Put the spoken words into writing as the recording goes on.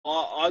Yep.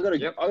 I got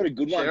a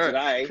good one Share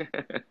today.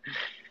 it.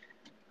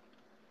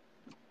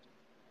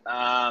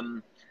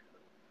 Um,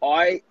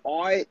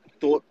 I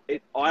thought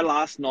it. I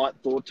last night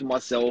thought to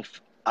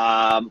myself,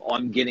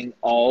 I'm getting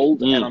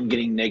old and Mm. I'm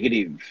getting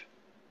negative.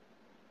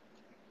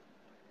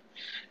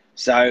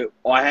 So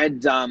I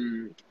had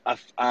one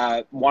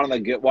of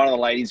the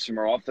ladies from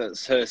her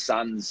office. Her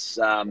son's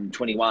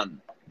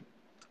 21,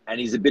 and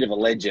he's a bit of a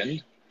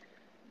legend.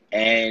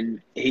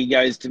 And he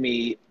goes to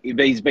me.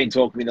 He's been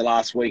talking to me the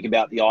last week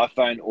about the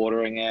iPhone,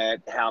 ordering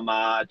it, how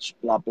much,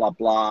 blah blah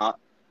blah.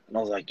 And I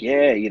was like,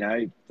 yeah,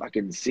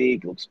 fucking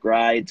sick. Looks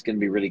great. It's going to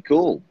be really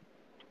cool.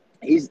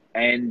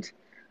 And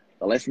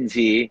the lessons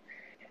here.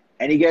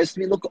 And he goes to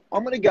me, look,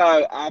 I'm going to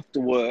go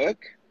after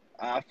work,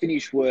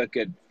 finish work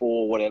at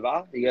 4,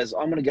 whatever. He goes,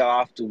 I'm going to go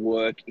after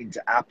work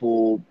into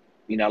Apple,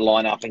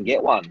 line up and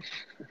get one.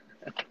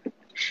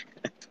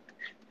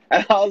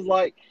 And I was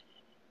like,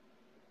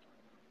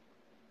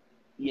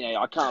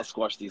 I can't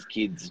squash this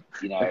kid's,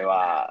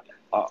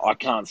 I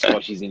can't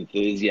squash his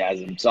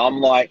enthusiasm. So I'm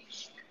like,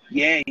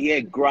 yeah,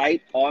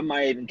 great. I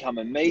may even come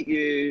and meet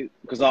you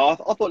because I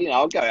thought,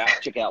 I'll go out,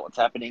 check out what's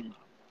happening.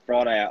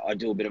 Friday, I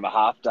do a bit of a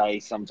half day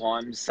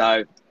sometimes.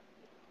 So,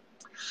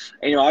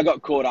 anyway, I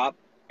got caught up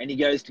and he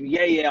goes to me,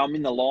 yeah, I'm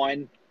in the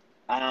line.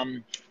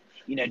 Do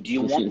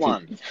you want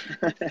one?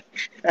 And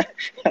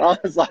I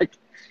was like,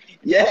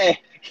 yeah,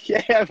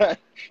 I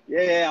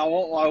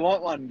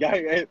want one.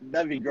 Go,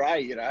 that'd be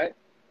great,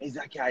 He's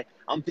like, okay.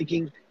 I'm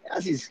thinking,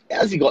 how's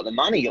he got the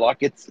money?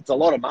 Like, it's a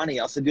lot of money.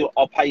 I said,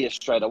 I'll pay you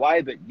straight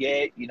away, but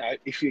yeah,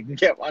 if you can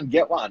get one,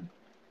 get one.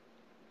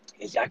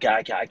 He's like,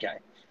 okay.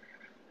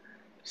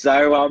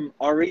 So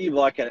I really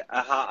like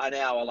half an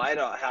hour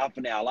later,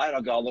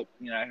 I go, look,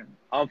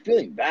 I'm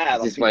feeling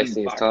bad. He's just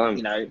wasting his time.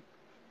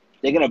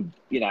 They're gonna,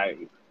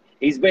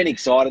 he's been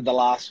excited the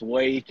last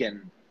week,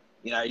 and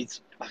he's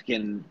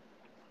fucking,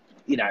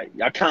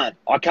 I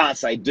can't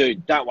say,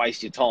 dude, don't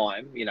waste your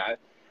time,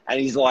 And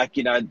he's like,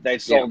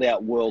 they've sold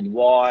out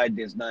worldwide.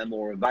 There's no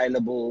more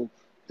available.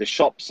 The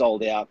shop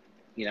sold out.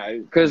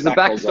 Because the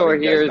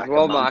backstory here as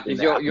well, Mark,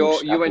 is you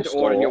went to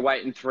order and you're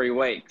waiting 3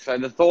 weeks. So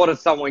the thought of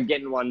someone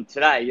getting one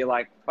today, you're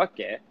like, fuck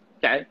yeah,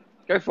 okay,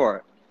 go for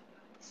it.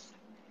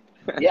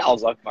 Yeah, I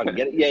was like, I can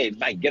get it. Yeah,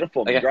 mate, get it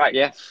for me. Okay, great.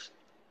 Yeah.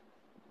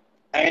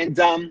 And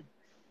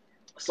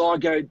so I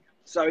go,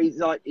 he's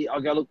like, I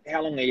go, look,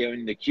 how long are you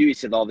in the queue? He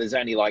said, there's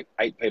only like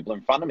 8 people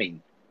in front of me.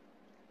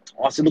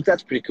 I said, look,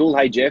 that's pretty cool.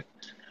 Hey, Jeff.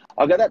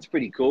 I go, that's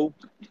pretty cool.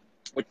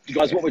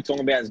 Guys, what we're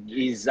talking about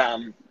is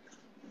young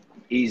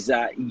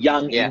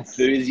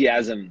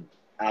enthusiasm.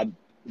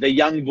 The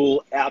young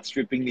bull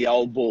outstripping the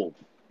old bull.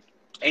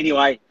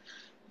 Anyway,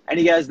 and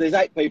he goes, there's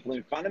 8 people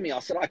in front of me. I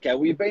said, okay,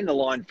 well, you've been in the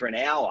line for an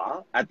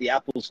hour at the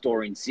Apple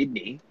store in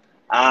Sydney.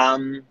 Has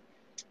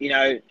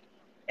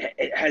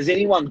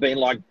anyone been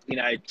like,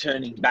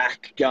 turning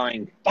back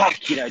going, fuck,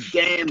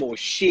 damn or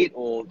shit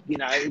or, he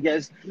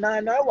goes, no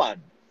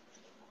one.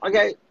 I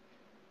go,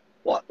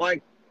 what?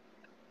 Like,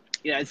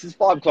 this is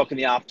 5 o'clock in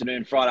the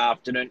afternoon, Friday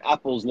afternoon.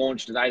 Apple's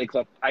launched at 8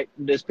 o'clock.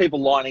 There's people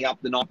lining up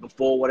the night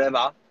before,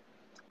 whatever.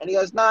 And he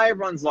goes, no,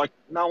 everyone's like,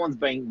 no one's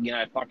been,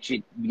 fuck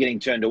shit, getting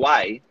turned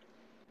away.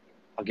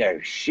 I go,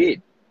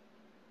 shit.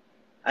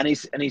 And he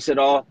said,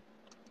 a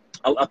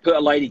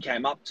lady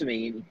came up to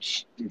me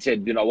and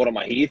said, what am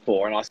I here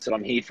for? And I said,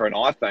 I'm here for an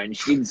iPhone.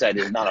 She didn't say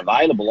there's none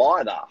available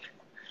either.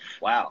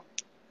 Wow.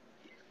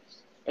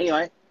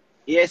 Anyway,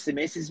 he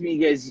SMSes me. He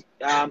goes,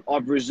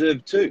 I've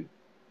reserved 2.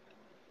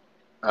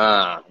 And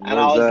I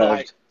was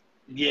like,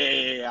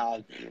 yeah,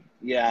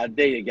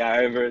 there you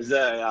go,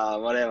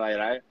 reserve,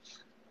 whatever,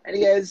 And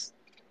he goes,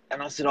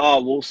 and I said,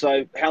 well,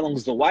 so how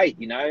long's the wait?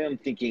 I'm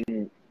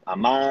thinking a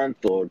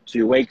month or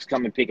 2 weeks,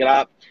 come and pick it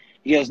up.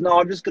 He goes, no,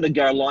 I'm just going to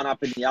go line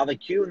up in the other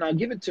queue and they'll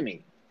give it to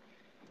me.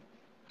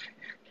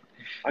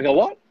 I go,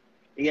 what?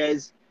 He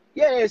goes,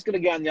 yeah, it's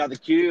going to go in the other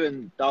queue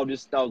and they'll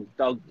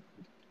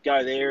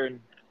go there. And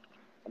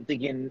I'm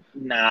thinking,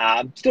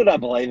 nah, still don't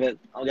believe it.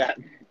 I'll go,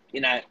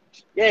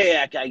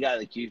 yeah, okay, go to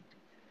the queue.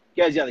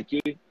 Goes to the other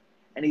queue.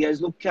 And he goes,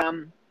 look,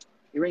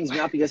 he rings me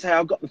up. He goes, hey,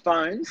 I've got the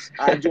phones.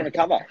 Do you want to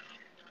cover?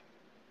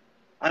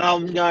 And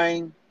I'm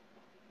going,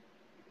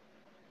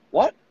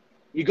 what?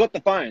 You got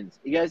the phones?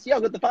 He goes, yeah,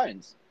 I've got the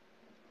phones.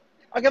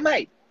 I go,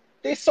 mate,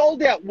 they're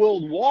sold out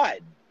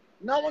worldwide.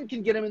 No one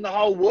can get them in the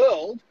whole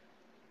world.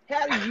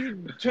 How do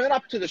you turn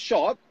up to the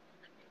shop,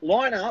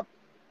 line up,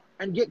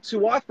 and get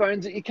 2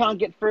 iPhones that you can't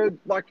get for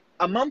like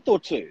a month or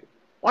 2?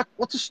 Like,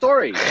 what's the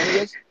story? And he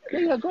goes,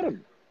 yeah, I got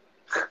them.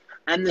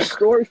 And the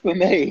story for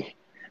me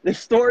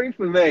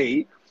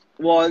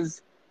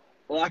was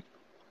like,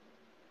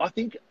 I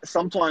think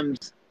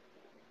sometimes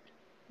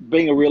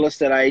being a real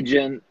estate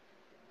agent,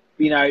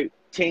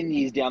 10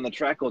 years down the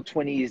track or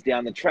 20 years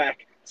down the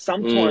track,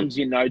 sometimes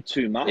you know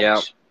too much. Yep.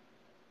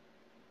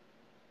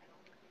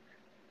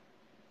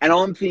 And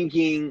I'm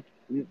thinking,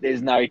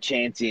 there's no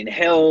chance in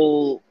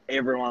hell.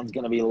 Everyone's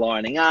going to be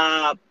lining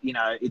up.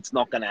 It's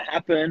not going to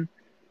happen.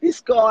 This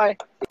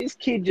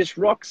kid just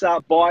rocks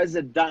up, buys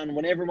it done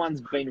when everyone's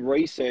been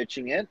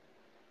researching it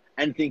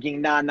and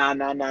thinking, no,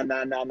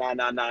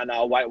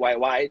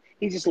 wait.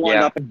 He just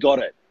lined up and got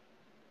it.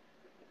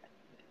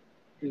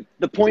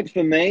 The point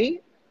for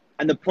me,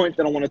 and the point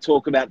that I want to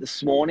talk about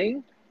this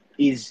morning,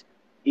 is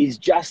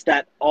just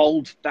that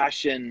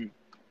old-fashioned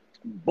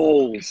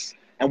balls.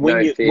 And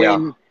when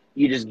you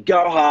just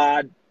go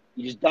hard,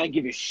 you just don't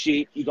give a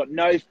shit. You got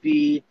no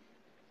fear.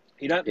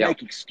 You don't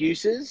make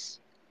excuses,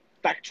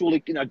 factual,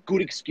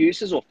 good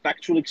excuses or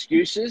factual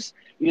excuses.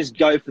 You just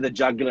go for the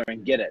jugular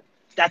and get it.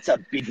 That's a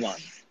big one.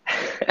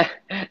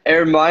 It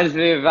reminds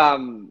me of, I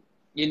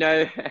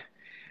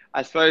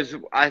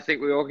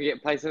think we all can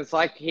get placed. It's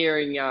like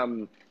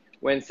hearing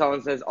when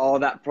someone says, oh,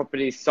 that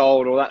property's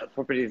sold or that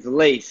property's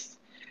leased.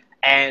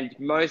 And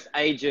most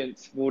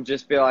agents will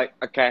just be like,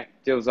 okay,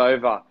 deal's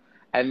over.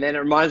 And then it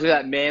reminds me of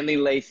that Manly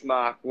lease,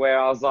 Mark, where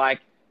I was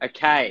like,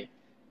 okay,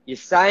 you're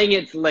saying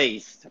it's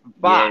leased,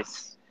 but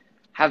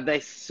have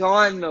they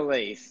signed the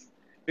lease?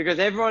 Because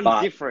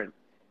everyone's different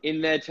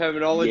in their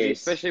terminology,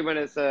 especially when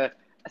it's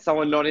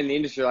someone not in the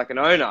industry, like an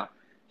owner.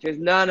 She goes,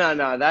 no,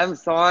 they haven't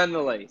signed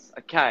the lease.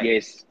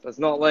 Okay, so it's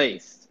not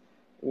leased.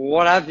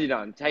 What have you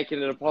done?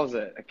 Taken a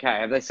deposit. Okay,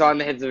 have they signed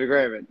the heads of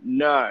agreement?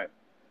 No.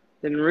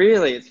 Then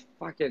really, it's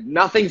fucking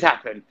nothing's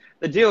happened.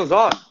 The deal's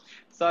on.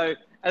 So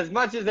as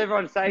much as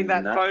everyone's saying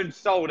that phone's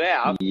sold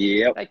out,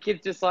 that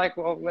kid's just like,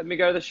 well, let me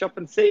go to the shop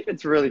and see if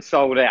it's really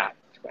sold out.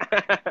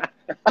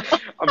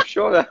 I'm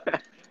sure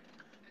that.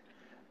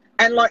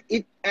 And like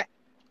it,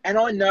 and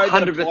I know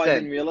that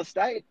applies in real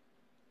estate,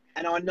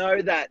 and I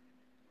know that,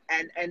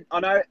 and I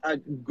know a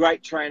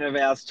great trainer of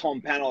ours, Tom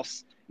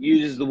Panos,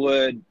 uses the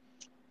word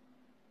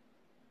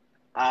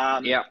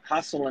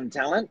hustle and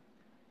talent.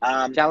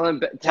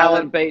 Talent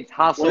beats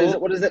hustle.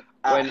 What is it?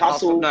 When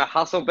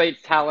hustle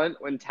beats talent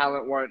when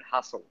talent won't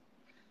hustle.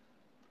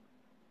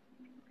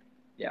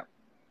 Yeah.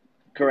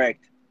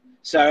 Correct.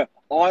 So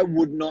I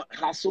would not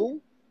hustle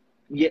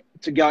yet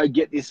to go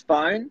get this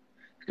phone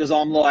because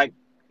I'm like,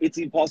 it's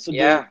impossible.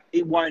 Yeah.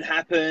 It won't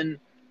happen.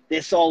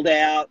 They're sold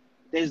out.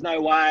 There's no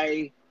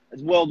way.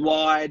 It's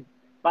worldwide.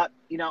 But,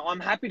 I'm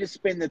happy to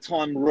spend the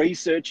time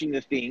researching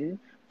the thing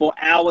for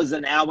hours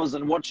and hours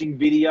and watching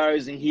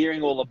videos and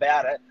hearing all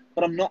about it.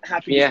 But I'm not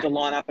happy just to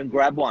line up and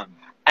grab one.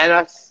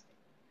 And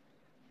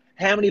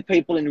how many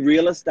people in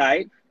real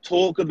estate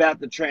talk about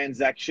the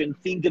transaction,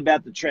 think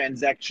about the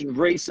transaction,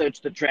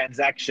 research the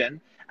transaction,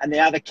 and the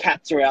other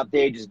cats are out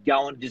there just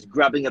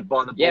grabbing it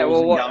by the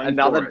balls and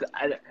going for it.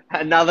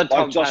 Another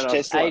Tom like Josh Panos.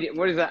 Tesla.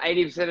 What is it?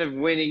 80% of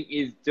winning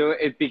is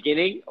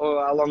beginning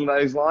or along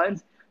those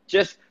lines.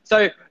 Just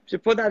so to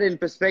put that in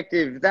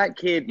perspective, that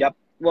kid. Yep.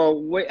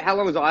 Well, how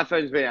long has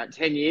iPhones been out?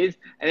 10 years,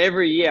 and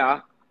every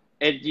year.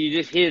 You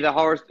just hear the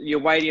horror.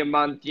 You're waiting a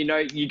month.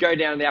 You go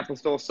down to the Apple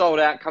Store, sold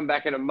out, come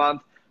back in a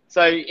month.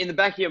 So in the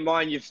back of your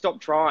mind, you've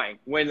stopped trying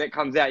when it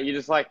comes out. You're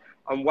just like,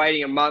 I'm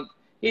waiting a month.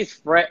 He's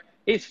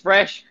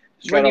fresh.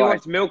 When he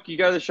wants milk, you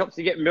go to the shops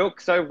to get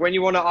milk. So when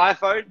you want an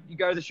iPhone, you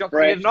go to the shops to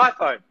get an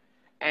iPhone.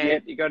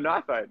 And you got an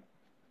iPhone.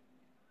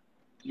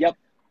 Yep.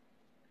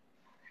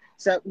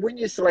 So when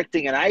you're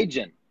selecting an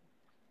agent,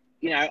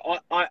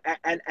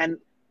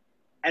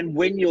 and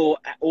when you're,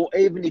 or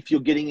even if you're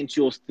getting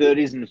into your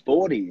 30s and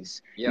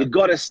 40s, you've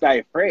got to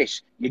stay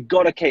fresh. You've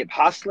got to keep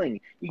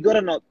hustling. You got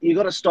to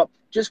stop.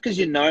 Just because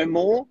you know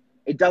more,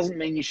 it doesn't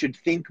mean you should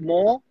think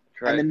more.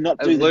 Correct. And then not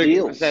do the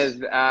deals. Says,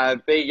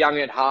 be young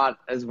at heart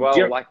as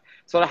well. Like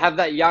sort of have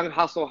that young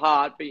hustle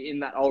heart, be in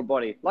that old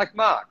body, like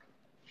Mark.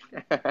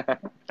 Mate,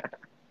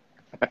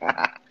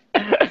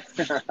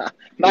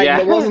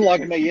 it wasn't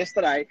like me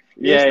yesterday.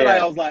 Yesterday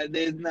I was like,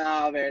 "There's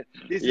man,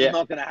 this is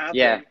not going to happen.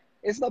 Yeah.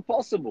 It's not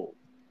possible."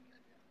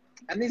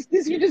 And this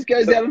just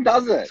goes out and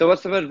does it. So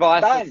what's some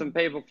advice for some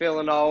people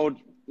feeling old,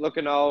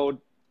 looking old,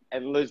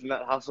 and losing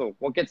that hustle?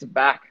 What gets it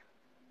back?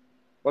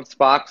 What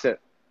sparks it?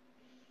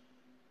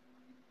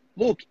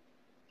 Look,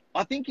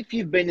 I think if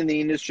you've been in the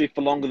industry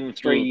for longer than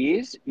 3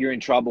 years, you're in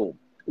trouble.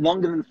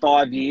 Longer than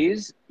 5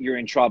 years, you're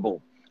in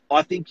trouble.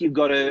 I think you've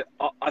got to,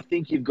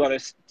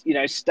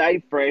 stay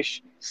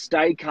fresh,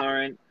 stay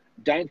current.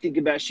 Don't think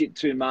about shit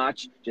too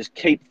much. Just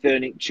keep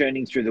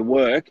churning through the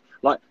work.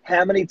 Like,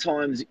 how many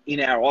times in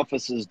our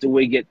offices do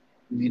you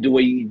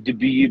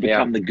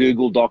become the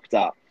Google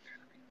doctor?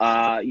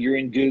 You're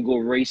in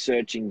Google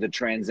researching the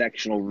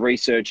transactional,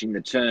 researching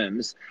the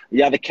terms.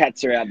 The other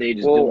cats are out there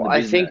just doing the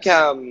business. I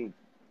think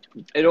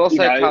it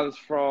also comes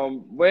from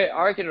where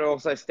I reckon it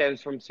also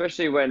stems from,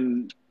 especially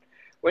when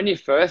you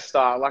first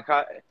start. Like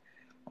I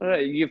don't know,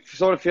 you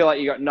sort of feel like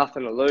you got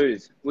nothing to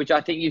lose, which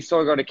I think you've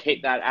sort of got to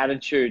keep that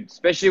attitude,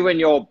 especially when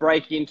you're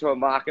breaking into a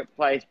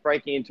marketplace,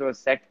 breaking into a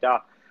sector.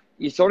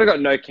 You sort of got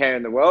no care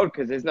in the world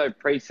because there's no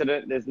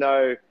precedent, there's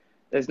no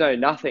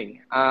nothing.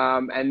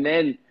 And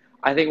then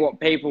I think what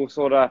people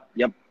sort of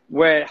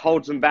where it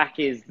holds them back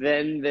is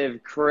then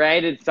they've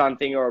created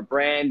something or a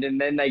brand,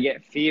 and then they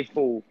get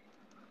fearful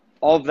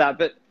of that.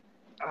 But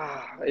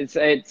it's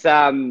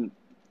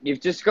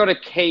you've just got to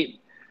keep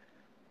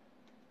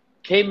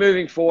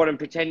moving forward and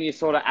pretend you're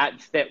sort of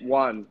at step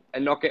one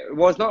and I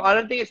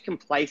don't think it's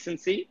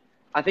complacency.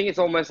 I think it's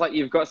almost like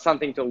you've got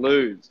something to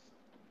lose.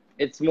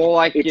 It's more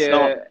like It's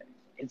not.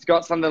 it's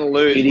got something to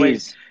lose. It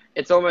is.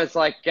 It's almost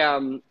like,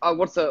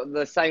 what's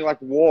the saying, like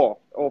war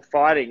or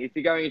fighting? If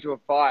you're going into a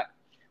fight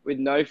with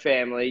no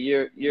family,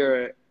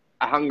 you're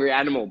a hungry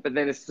animal. But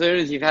then as soon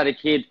as you've had a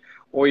kid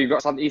or you've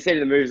got something, you see it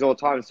in the movies all the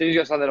time, as soon as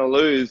you've got something to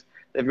lose,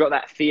 they've got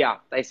that fear.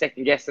 They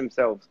second guess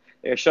themselves.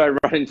 They're sure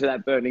run into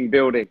that burning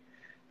building.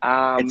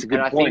 It's a good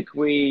and I point. think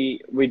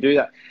we do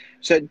that.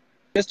 So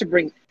just to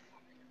bring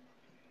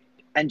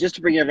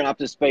everyone up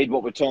to speed,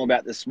 what we're talking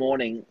about this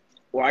morning.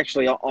 Well,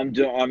 actually,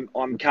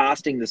 I'm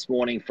casting this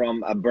morning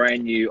from a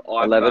brand new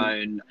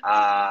iPhone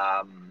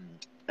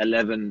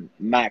 11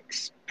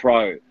 Max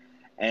Pro,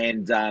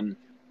 and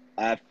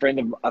a friend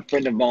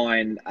of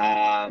mine,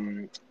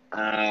 one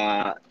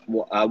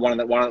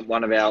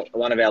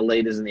of our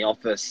leaders in the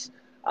office,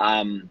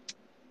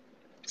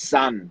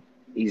 son,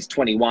 he's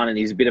 21 and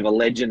he's a bit of a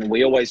legend.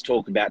 We always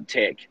talk about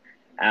tech,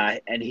 and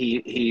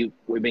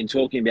we've been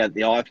talking about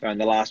the iPhone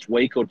the last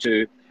week or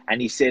two, and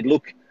he said,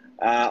 "Look,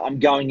 I'm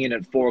going in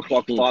at 4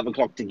 o'clock, 5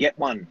 o'clock to get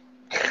one.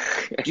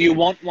 Do you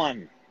want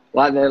one?"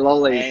 Like their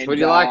lollies. And, Would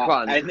you like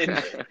one? And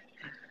then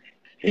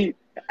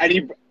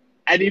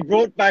he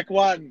brought back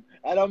one,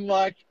 and I'm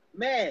like,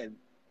 man,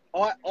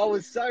 I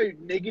was so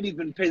negative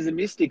and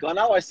pessimistic. I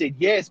know I said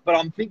yes, but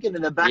I'm thinking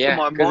in the back of my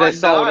mind, because they're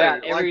sold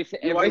out. Like,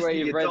 Everywhere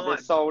you've read, they're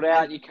sold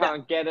out. You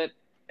can't get it,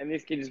 and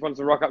this kid just wants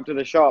to rock up to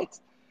the shop.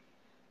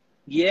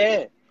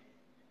 Yeah.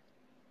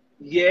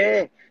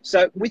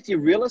 So with your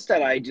real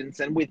estate agents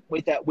and with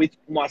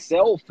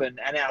myself and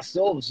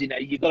ourselves,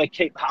 you got to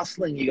keep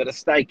hustling. You got to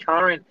stay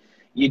current.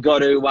 You got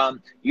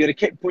to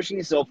keep pushing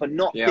yourself and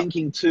not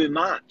thinking too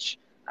much,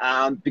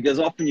 because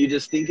often you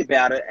just think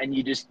about it and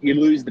you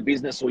lose the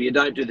business or you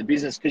don't do the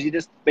business because you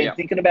just been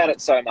thinking about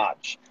it so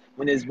much.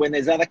 When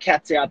there's other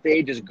cats out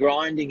there just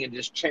grinding and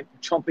just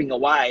chomping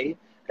away,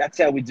 that's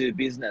how we do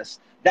business.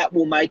 That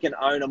will make an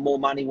owner more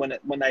money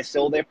when they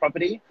sell their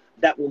property.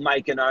 That will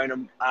make an owner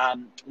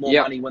more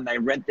money when they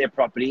rent their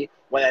property,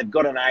 when they've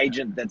got an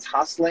agent that's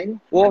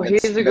hustling. Well,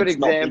 here's a good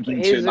example. Not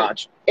thinking too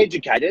much.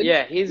 Educated.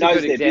 Yeah, here's a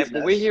good example.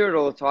 Business. We hear it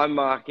all the time,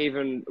 Mark,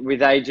 even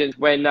with agents,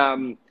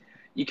 when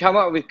you come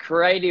up with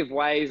creative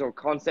ways or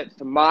concepts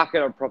to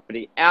market a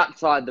property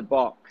outside the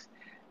box,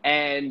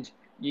 and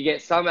you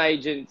get some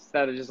agents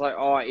that are just like,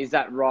 oh, is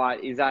that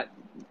right? Is that,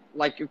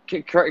 like,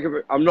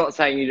 I'm not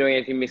saying you're doing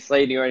anything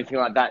misleading or anything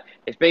like that.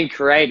 It's being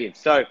creative,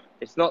 so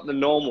it's not the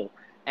normal.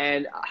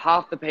 And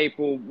half the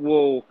people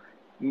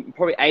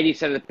probably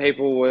 80% of the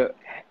people will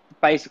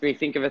basically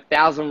think of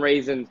 1,000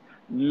 reasons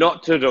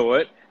not to do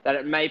it, that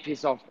it may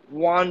piss off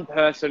one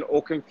person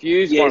or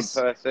confuse one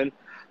person.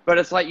 But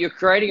it's like you're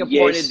creating a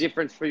point of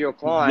difference for your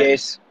client.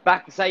 Yes.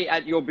 Back, say,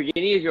 at your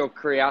beginning of your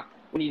career,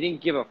 when you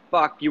didn't give a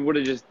fuck, you would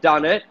have just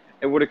done it.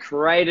 It would have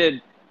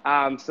created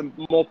some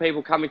more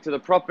people coming to the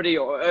property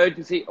or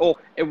urgency, or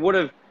it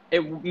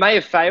may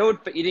have failed,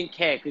 but you didn't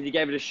care because you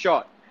gave it a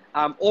shot.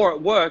 Or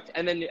it worked,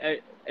 and then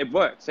it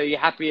worked, so you're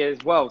happy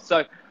as well.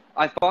 So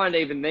I find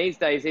even these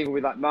days, even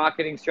with like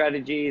marketing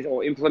strategies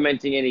or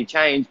implementing any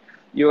change,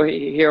 you'll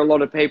hear a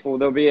lot of people,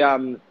 there'll be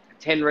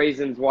 10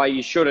 reasons why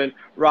you shouldn't,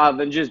 rather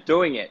than just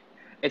doing it.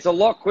 It's a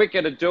lot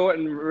quicker to do it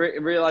and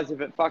realize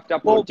if it fucked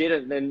up or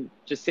didn't, than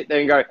just sit there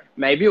and go,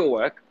 maybe it'll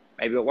work,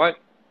 maybe it won't.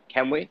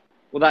 Can we?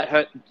 Will that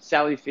hurt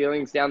Sally's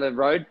feelings down the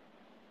road?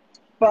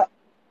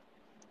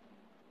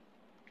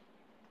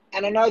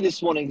 And I know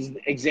this morning's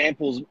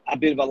example's a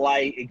bit of a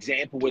lay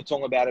example. We're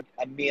talking about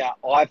a mere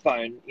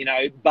iPhone,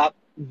 but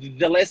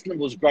the lesson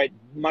was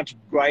much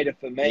greater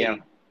for me. Yeah.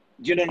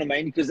 Do you know what I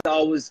mean? Because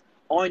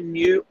I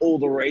knew all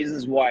the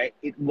reasons why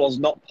it was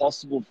not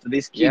possible for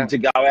this kid to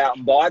go out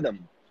and buy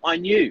them. I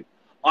knew.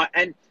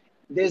 And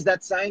there's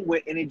that saying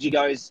where energy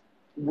goes,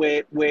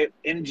 where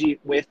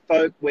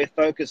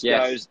focus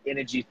goes,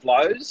 energy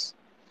flows.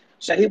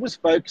 So he was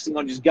focusing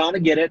on just going to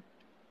get it,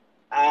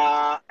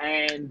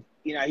 and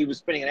he was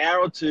spending an hour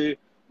or two,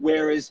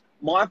 whereas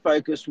my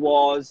focus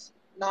was,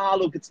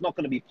 look, it's not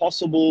going to be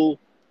possible.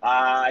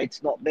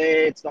 It's not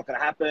there. It's not going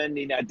to happen.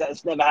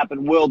 It's never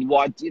happened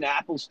worldwide.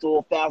 Apple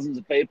Store, thousands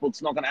of people.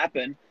 It's not going to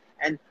happen.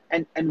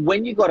 And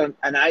when you got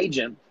an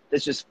agent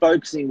that's just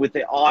focusing with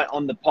their eye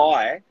on the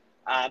pie,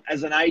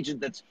 as an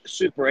agent that's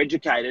super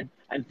educated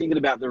and thinking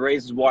about the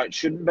reasons why it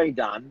shouldn't be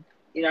done,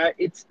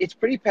 it's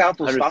pretty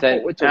powerful 100%. stuff.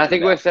 What we're talking and I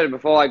think about. we've said it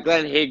before, like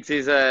Glenn Higgs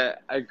is a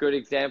good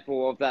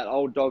example of that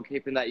old dog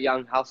keeping that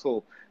young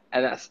hustle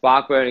and that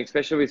spark burning,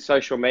 especially with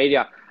social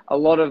media. A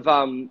lot of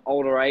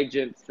older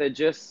agents, they're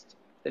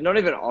not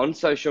even on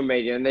social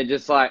media, and they're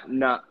just like,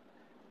 nah,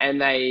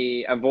 and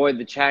they avoid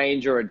the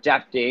change or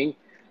adapting.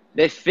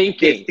 They're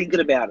thinking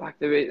about it.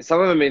 Like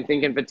some of them have been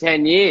thinking for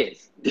 10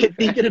 years. They're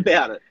thinking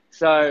about it.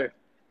 So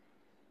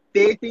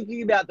they're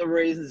thinking about the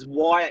reasons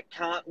why it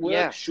can't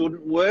work,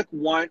 shouldn't work,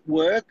 won't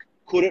work,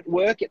 could it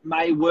work, it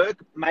may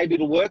work, maybe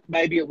it'll work,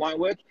 maybe it won't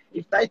work.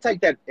 If they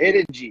take that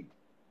energy,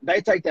 they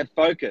take that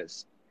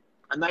focus,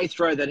 and they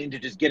throw that into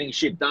just getting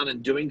shit done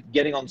and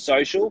getting on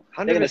social,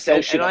 100%. They're going to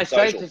sell shit on social.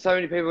 And I say to so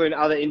many people in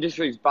other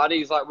industries,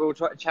 buddies, like we were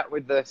trying to chat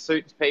with the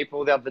suits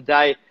people the other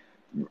day,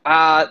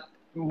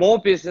 more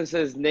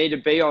businesses need to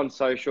be on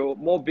social.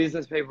 More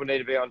business people need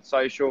to be on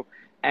social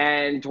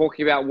and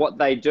talking about what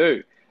they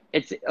do.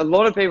 It's a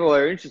lot of people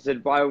are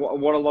interested by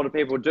what a lot of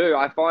people do.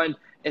 I find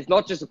it's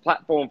not just a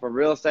platform for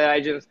real estate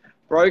agents.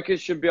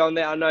 Brokers should be on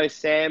there. I know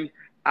Sam,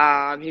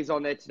 he's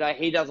on there today.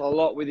 He does a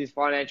lot with his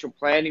financial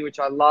planning, which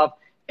I love,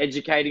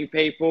 educating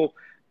people.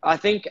 I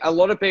think a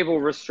lot of people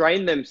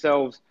restrain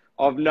themselves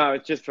of, no,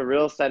 it's just for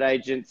real estate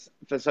agents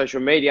for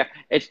social media.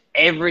 It's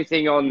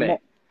everything on there.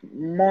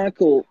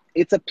 Michael,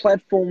 it's a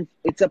platform.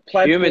 It's a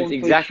platform Humans, for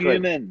exactly.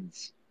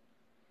 humans.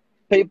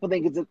 People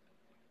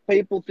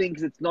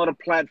think it's not a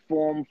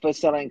platform for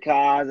selling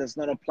cars. It's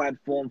not a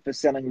platform for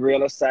selling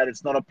real estate.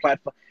 It's not a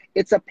platform.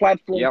 It's a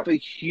platform for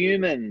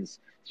humans.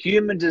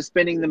 Humans are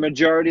spending the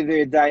majority of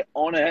their day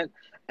on it.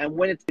 And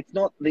when it's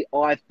not the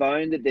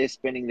iPhone that they're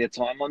spending their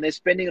time on, they're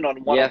spending it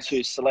on one or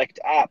two select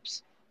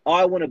apps.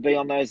 I want to be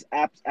on those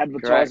apps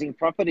advertising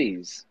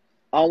properties.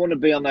 I want to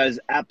be on those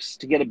apps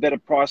to get a better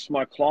price for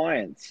my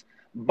clients.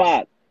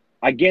 But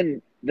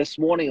again, this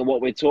morning, and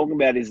what we're talking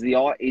about is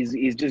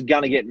just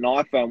going to get an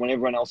iPhone when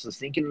everyone else is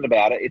thinking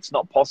about it. It's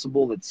not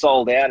possible. It's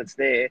sold out. It's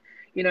there.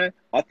 You know,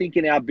 I think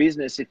in our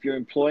business, if you're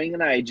employing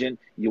an agent,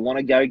 you want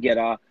to go get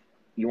her.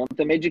 You want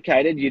them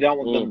educated. You don't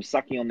want them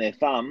sucking on their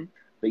thumb,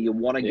 but you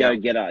want to go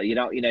get her. You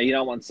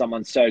don't want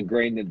someone so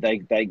green that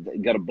they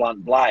got a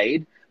blunt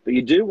blade. But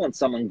you do want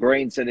someone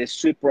green, so they're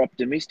super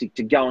optimistic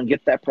to go and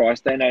get that price.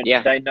 They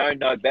know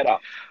no better.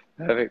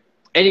 Perfect.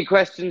 Any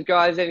questions,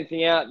 guys?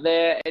 Anything out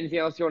there? Anything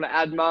else you want to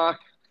add, Mark?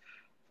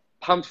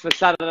 Pumped for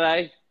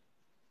Saturday.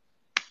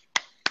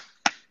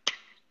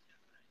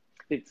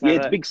 Yeah,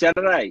 it's big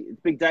Saturday.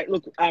 It's big day.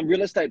 Look,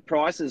 real estate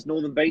prices,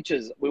 Northern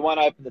Beaches. We won't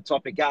open the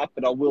topic up,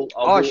 but I will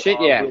put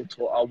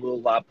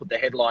the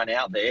headline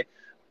out there.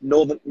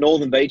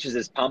 Northern Beaches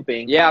is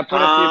pumping. Yeah, I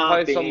put a few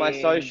posts on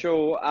my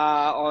social,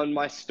 on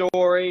my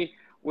story,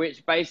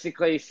 which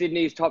basically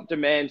Sydney's top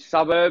demand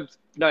suburbs.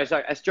 No,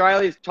 sorry,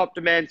 Australia's top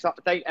demand.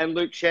 And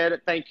Luke shared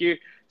it. Thank you.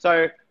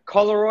 So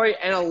Collaroy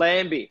and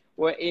Allambie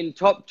were in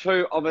top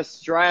 2 of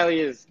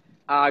Australia's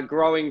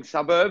growing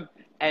suburb,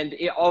 and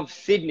of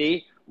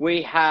Sydney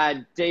we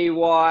had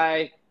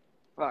DY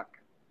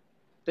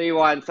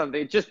and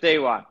something. Just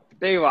DY.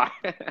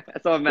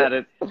 That's all that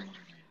matters.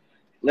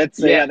 Let's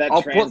see how that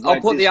translates. I'll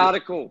put the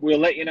article. We'll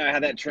let you know how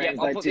that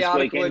translates this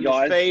weekend,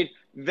 guys. Feed.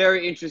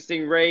 Very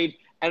interesting read.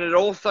 And it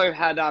also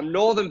had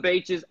Northern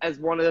Beaches as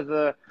one of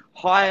the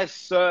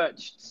highest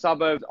searched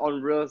suburbs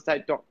on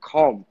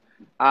realestate.com,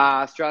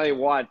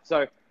 Australia-wide.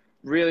 So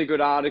really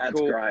good article.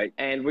 That's great.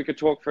 And we could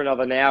talk for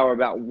another hour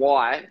about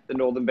why the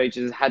Northern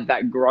Beaches had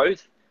that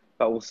growth,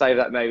 but we'll save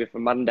that maybe for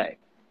Monday.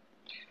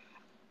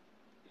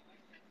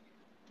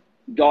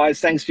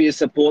 Guys, thanks for your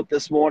support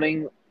this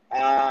morning.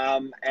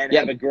 And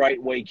have a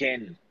great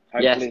weekend.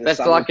 Hopefully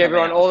best of luck,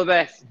 everyone. All the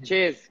best.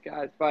 Cheers,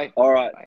 guys. Bye. All right. Bye.